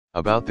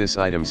About this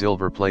item: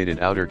 silver plated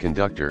outer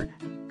conductor,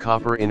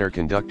 copper inner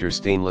conductor,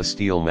 stainless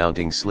steel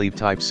mounting sleeve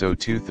type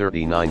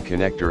SO239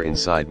 connector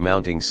inside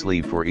mounting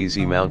sleeve for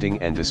easy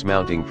mounting and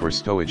dismounting for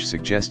stowage.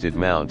 Suggested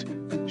mount: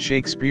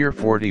 Shakespeare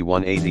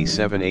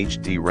 4187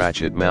 HD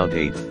ratchet mount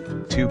 8,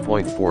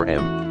 2.4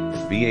 m.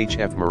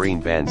 VHF marine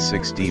band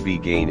 6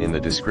 dB. Gain in the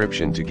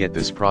description to get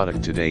this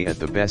product today at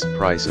the best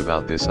price.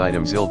 About this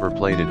item: silver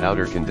plated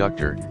outer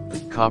conductor,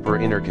 copper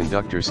inner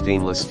conductor,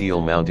 stainless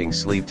steel mounting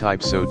sleeve type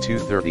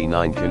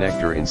SO239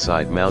 connector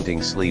inside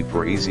mounting sleeve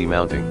for easy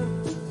mounting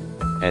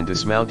and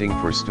dismounting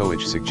for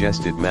stowage.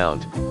 Suggested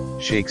mount: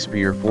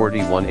 Shakespeare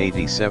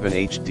 4187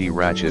 HD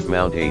ratchet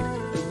mount 8,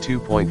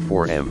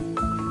 2.4 m.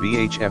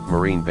 VHF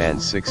marine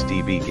band 6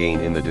 dB.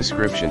 Gain in the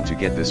description to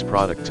get this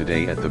product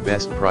today at the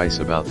best price.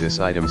 About this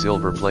item: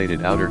 silver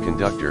plated outer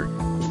conductor,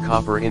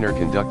 copper inner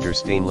conductor,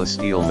 stainless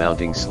steel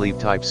mounting sleeve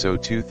type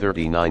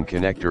SO239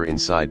 connector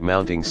inside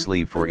mounting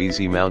sleeve for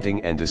easy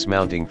mounting and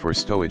dismounting for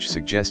stowage.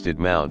 Suggested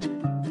mount: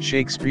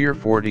 Shakespeare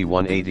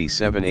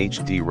 4187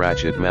 HD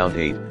ratchet mount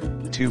 8,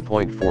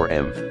 2.4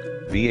 m.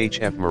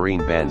 VHF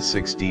marine band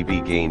 6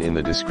 dB. Gain in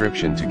the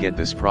description to get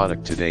this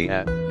product today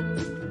at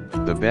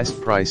the best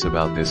price.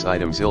 About this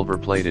item: silver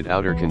plated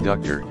outer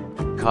conductor,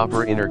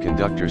 copper inner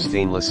conductor,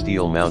 stainless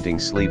steel mounting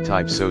sleeve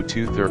type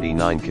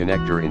SO239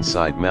 connector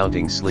inside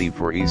mounting sleeve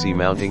for easy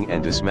mounting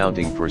and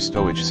dismounting for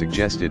stowage.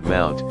 Suggested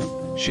mount: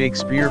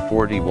 Shakespeare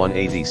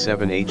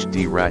 4187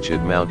 HD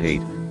ratchet mount 8,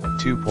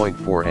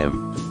 2.4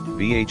 m.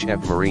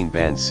 VHF marine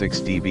band 6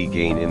 dB.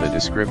 Gain in the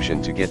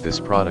description to get this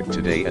product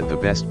today at the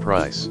best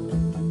price.